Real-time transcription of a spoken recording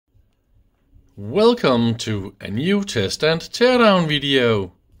Welcome to a new test and teardown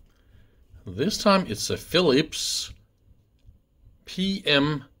video. This time it's a Philips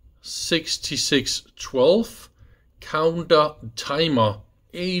PM6612 Counter Timer,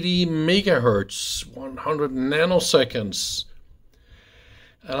 80 megahertz, 100 nanoseconds.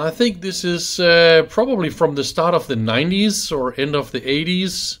 And I think this is probably from the start of the 90s or end of the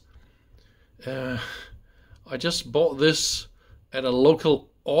 80s. I just bought this at a local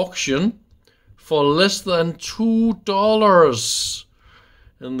auction for less than $2.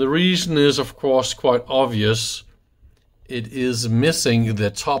 And the reason is, of course, quite obvious. It is missing the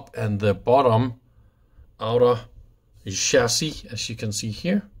top and the bottom outer chassis, as you can see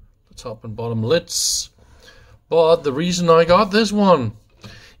here, the top and bottom lids. But the reason I got this one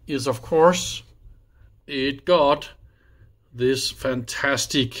is, of course, it got this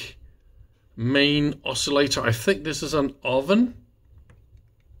fantastic main oscillator. I think this is an oven.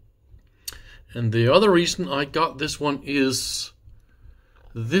 And the other reason I got this one is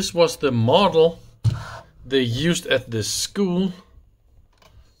this was the model they used at the school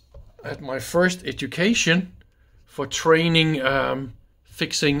at my first education for training,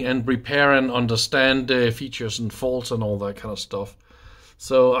 fixing and repair and understand features and faults and all that kind of stuff.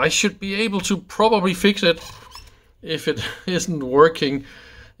 So I should be able to probably fix it if it isn't working.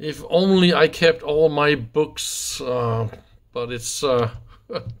 If only I kept all my books, but it's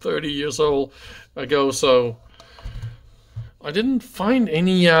 30 years old ago, so I didn't find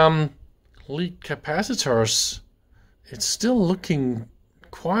any lead capacitors. It's still looking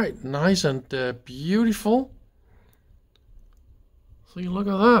quite nice and beautiful. So you look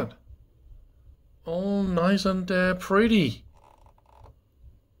at that, all nice and pretty.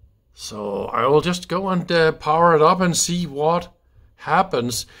 So I will just go and power it up and see what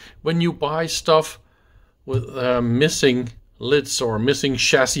happens when you buy stuff with missing lids or missing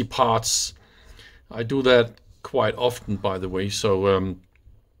chassis parts. I do that quite often, by the way, so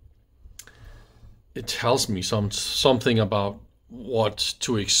it tells me something about what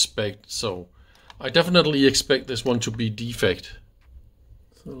to expect. So I definitely expect this one to be defect.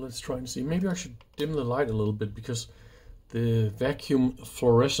 So let's try and see. Maybe I should dim the light a little bit because the vacuum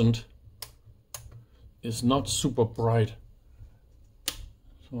fluorescent is not super bright.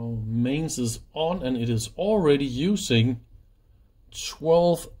 So mains is on and it is already using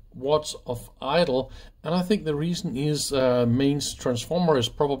 12 watts of idle, and I think the reason is mains transformer is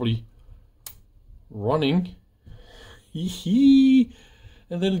probably running. And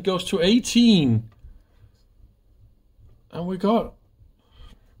then it goes to 18, and we got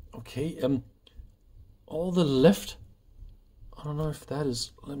all the left. I don't know if that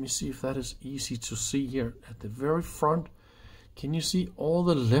is, let me see if that is easy to see here at the very front. Can you see all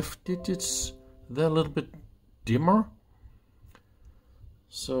the left digits? They're a little bit dimmer.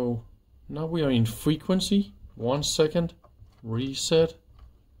 So now we are in frequency. 1 second, reset,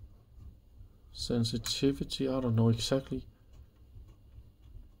 sensitivity. I don't know exactly.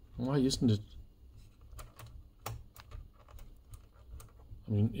 Why isn't it? I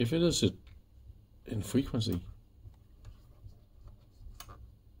mean, if it is in frequency.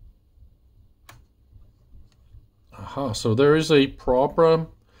 Aha, so there is a problem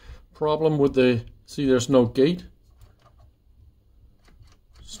with the, see, there's no gate.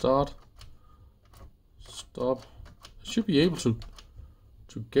 Start, stop. I should be able to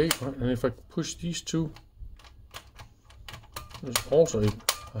gate, right? And if I push these two, there's also a,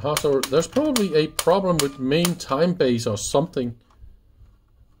 so there's probably a problem with main time base or something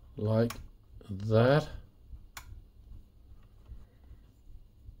like that.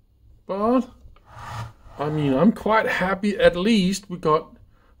 But I mean, I'm quite happy. At least we got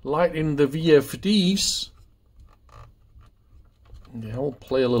light in the VFDs. Yeah, I'll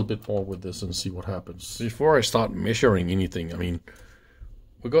play a little bit more with this and see what happens. Before I start measuring anything, I mean,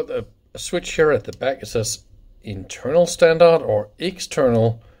 we got a switch here at the back. It says internal standard or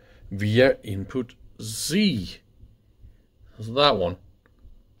external via input Z. So that one.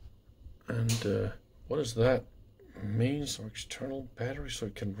 And what is that? Mains or external battery, so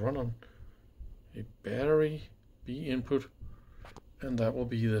it can run on a battery, B input, and that will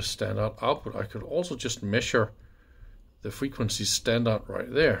be the standard output. I could also just measure the frequency standard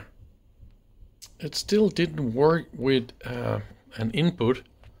right there. It still didn't work with an input,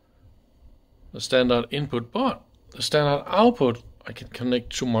 the standard input, but the standard output I can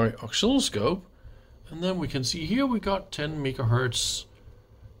connect to my oscilloscope, and then we can see here we got 10 megahertz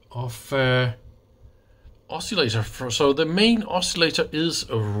of oscillator. So the main oscillator is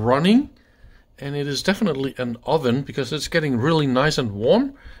running, and it is definitely an oven because it's getting really nice and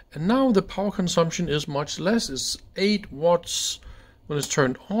warm. And now the power consumption is much less. It's 8 watts when it's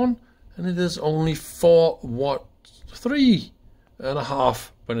turned on and it is only 4 watt,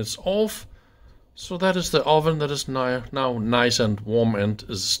 3.5 when it's off. So that is the oven that is now nice and warm and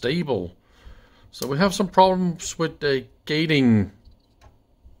is stable. So we have some problems with the gating.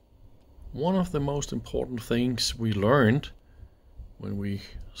 One of the most important things we learned when we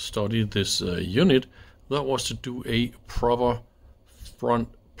studied this unit, that was to do a proper front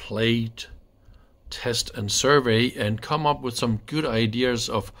plate test and survey and come up with some good ideas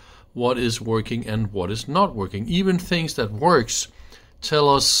of what is working and what is not working. Even things that works tell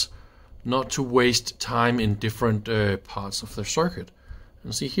us not to waste time in different parts of the circuit.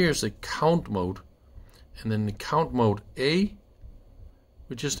 And see, here's the count mode, and then the count mode A,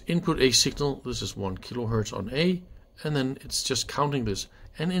 we just input a signal. This is 1 kilohertz on A, and then it's just counting this.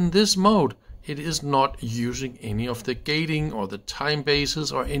 And in this mode, it is not using any of the gating or the time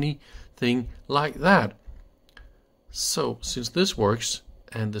bases or anything like that. So since this works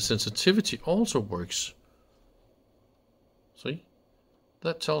and the sensitivity also works, see,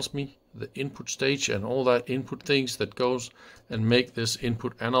 that tells me the input stage and all that input things that goes and make this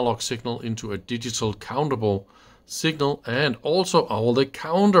input analog signal into a digital countable signal, and also all the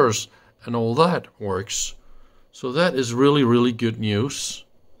counters and all that works. So that is really, really good news.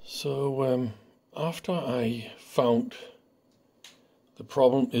 So after I found the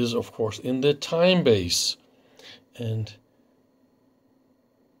problem is of course in the time base, and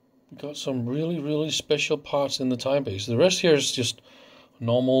we got some really, really special parts in the time base. The rest here is just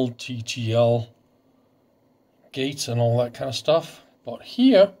normal TTL gates and all that kind of stuff, but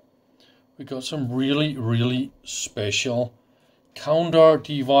here we got some really, really special counter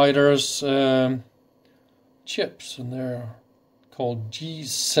dividers chips, and they're called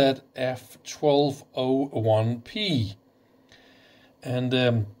GZF1201P,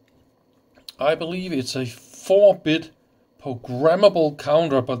 and I believe it's a 4-bit programmable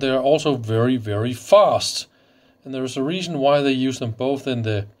counter, but they're also very, very fast. And there's a reason why they use them both in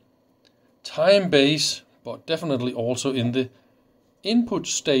the time base, but definitely also in the input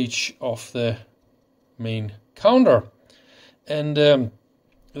stage of the main counter. And the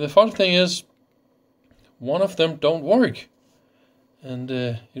fun thing is, one of them don't work. And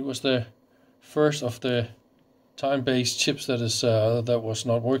it was the first of the time-based chips that is that was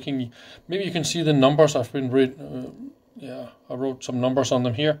not working. Maybe you can see the numbers. I've been I wrote some numbers on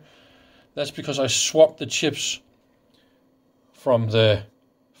them here. That's because I swapped the chips from the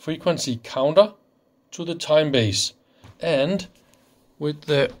frequency counter to the time base. And with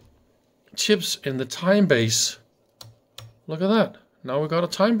the chips in the time base, look at that. Now we got a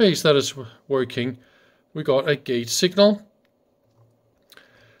time base that is working. We got a gate signal.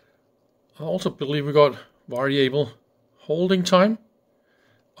 I also believe we got variable holding time.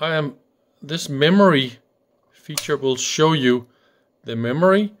 This memory feature will show you the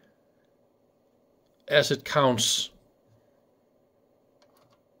memory as it counts.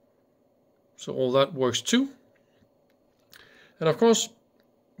 So all that works too. And of course,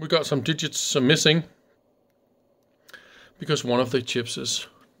 we got some digits missing because one of the chips is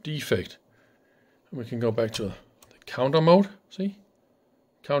defect. And we can go back to the counter mode, see?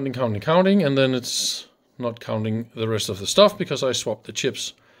 Counting, counting, counting, and then it's not counting the rest of the stuff because I swapped the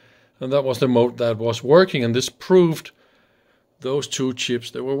chips. And that was the mode that was working, and this proved those two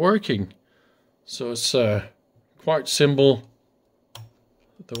chips that were working. So it's quite simple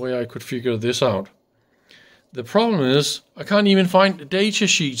the way I could figure this out. The problem is I can't even find data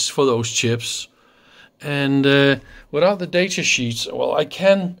sheets for those chips, and without the data sheets, well, I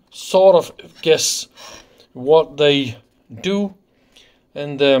can sort of guess what they do,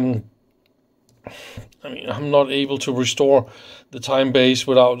 and I mean, I'm not able to restore the time base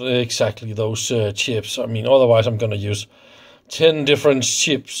without exactly those chips. I mean, otherwise I'm going to use 10 different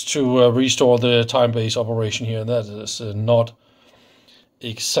chips to restore the time base operation here. That is not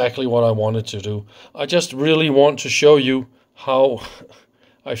exactly what I wanted to do. I just really want to show you how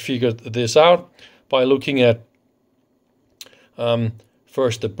I figured this out by looking at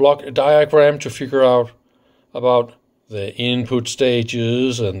first the block diagram to figure out about the input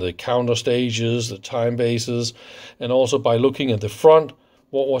stages and the counter stages, the time bases, and also by looking at the front,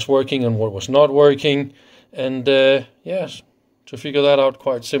 what was working and what was not working. And yes, to figure that out,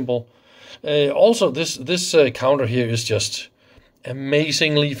 quite simple. Also, this counter here is just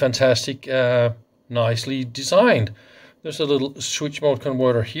amazingly fantastic, nicely designed. There's a little switch mode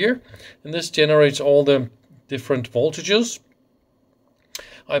converter here, and this generates all the different voltages.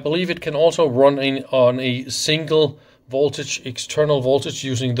 I believe it can also run on a single voltage, external voltage,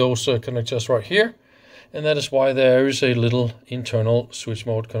 using those connectors right here, and that is why there is a little internal switch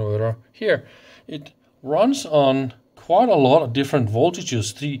mode converter here. It runs on quite a lot of different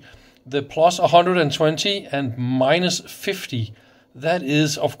voltages. the plus 120 and minus 50, that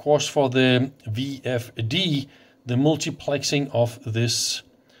is of course for the VFD, the multiplexing of this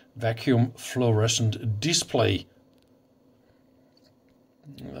vacuum fluorescent display.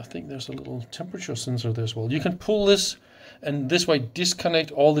 I think there's a little temperature sensor there as well. You can pull this and this way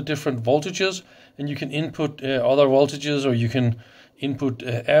disconnect all the different voltages, and you can input other voltages, or you can input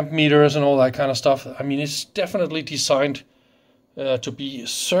amp meters and all that kind of stuff. I mean, it's definitely designed to be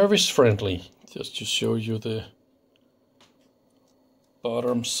service friendly. Just to show you the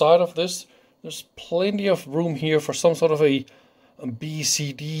bottom side of this, there's plenty of room here for some sort of a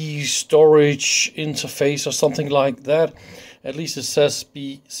BCD storage interface or something like that. At least it says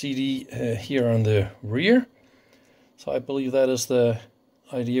BCD here on the rear. So I believe that is the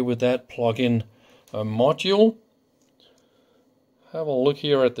idea with that plug-in module. Have a look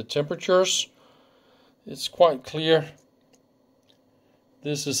here at the temperatures. It's quite clear.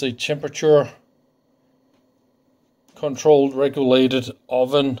 This is a temperature controlled regulated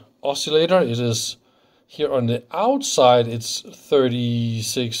oven oscillator. It is here on the outside, it's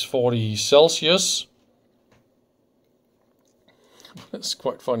 3640 Celsius. That's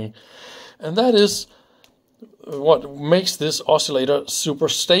quite funny. And that is what makes this oscillator super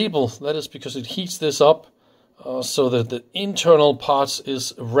stable. That is because it heats this up so that the internal parts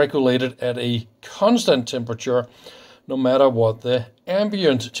is regulated at a constant temperature, no matter what the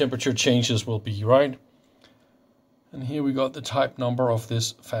ambient temperature changes will be, right? And here we got the type number of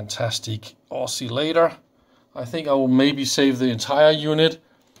this fantastic oscillator. I think I will maybe save the entire unit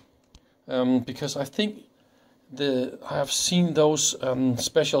because I think I have seen those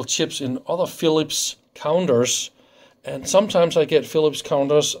special chips in other Philips counters, and sometimes I get Philips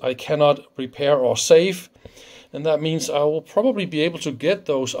counters I cannot repair or save, and that means I will probably be able to get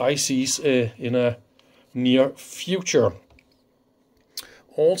those ICs in a near future.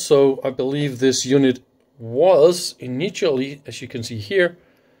 Also, I believe this unit was initially, as you can see here,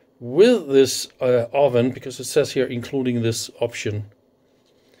 with this oven, because it says here including this option.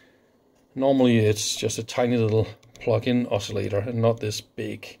 Normally it's just a tiny little plug-in oscillator and not this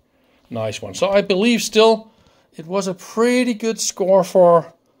big nice one. So I believe still it was a pretty good score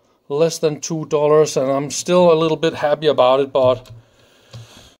for less than $2, and I'm still a little bit happy about it, but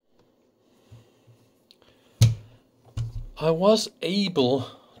I was able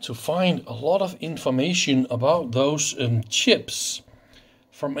to find a lot of information about those chips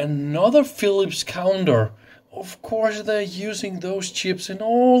from another Philips counter. Of course, they're using those chips in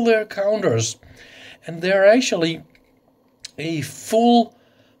all their counters, and they're actually a full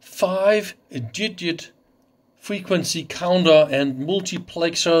 5-digit frequency counter and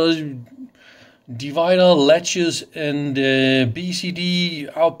multiplexer, divider, latches, and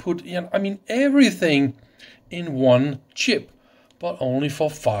BCD output. I mean, everything in one chip, but only for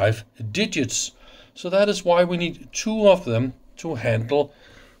 5 digits. So that is why we need 2 of them to handle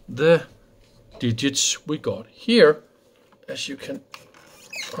the digits we got here. As you can,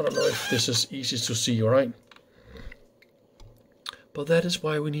 I don't know if this is easy to see, right? But that is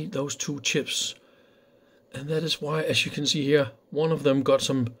why we need those 2 chips. And that is why, as you can see here, one of them got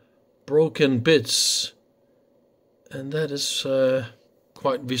some broken bits. And that is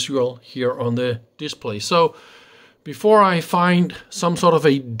quite visual here on the display. So before I find some sort of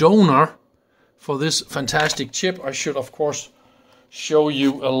a donor for this fantastic chip, I should of course show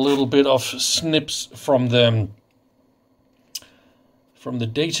you a little bit of snips from the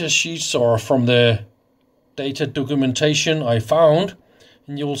data sheets or from the data documentation I found,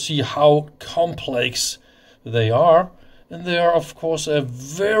 and you will see how complex they are. And they are of course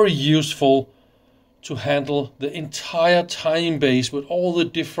very useful to handle the entire time base with all the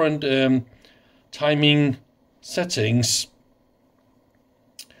different timing settings.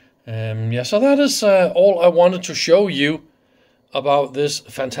 Yeah, so that is all I wanted to show you about this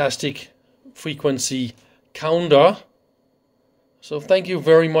fantastic frequency counter. So thank you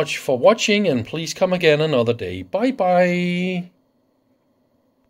very much for watching, and please come again another day. Bye bye.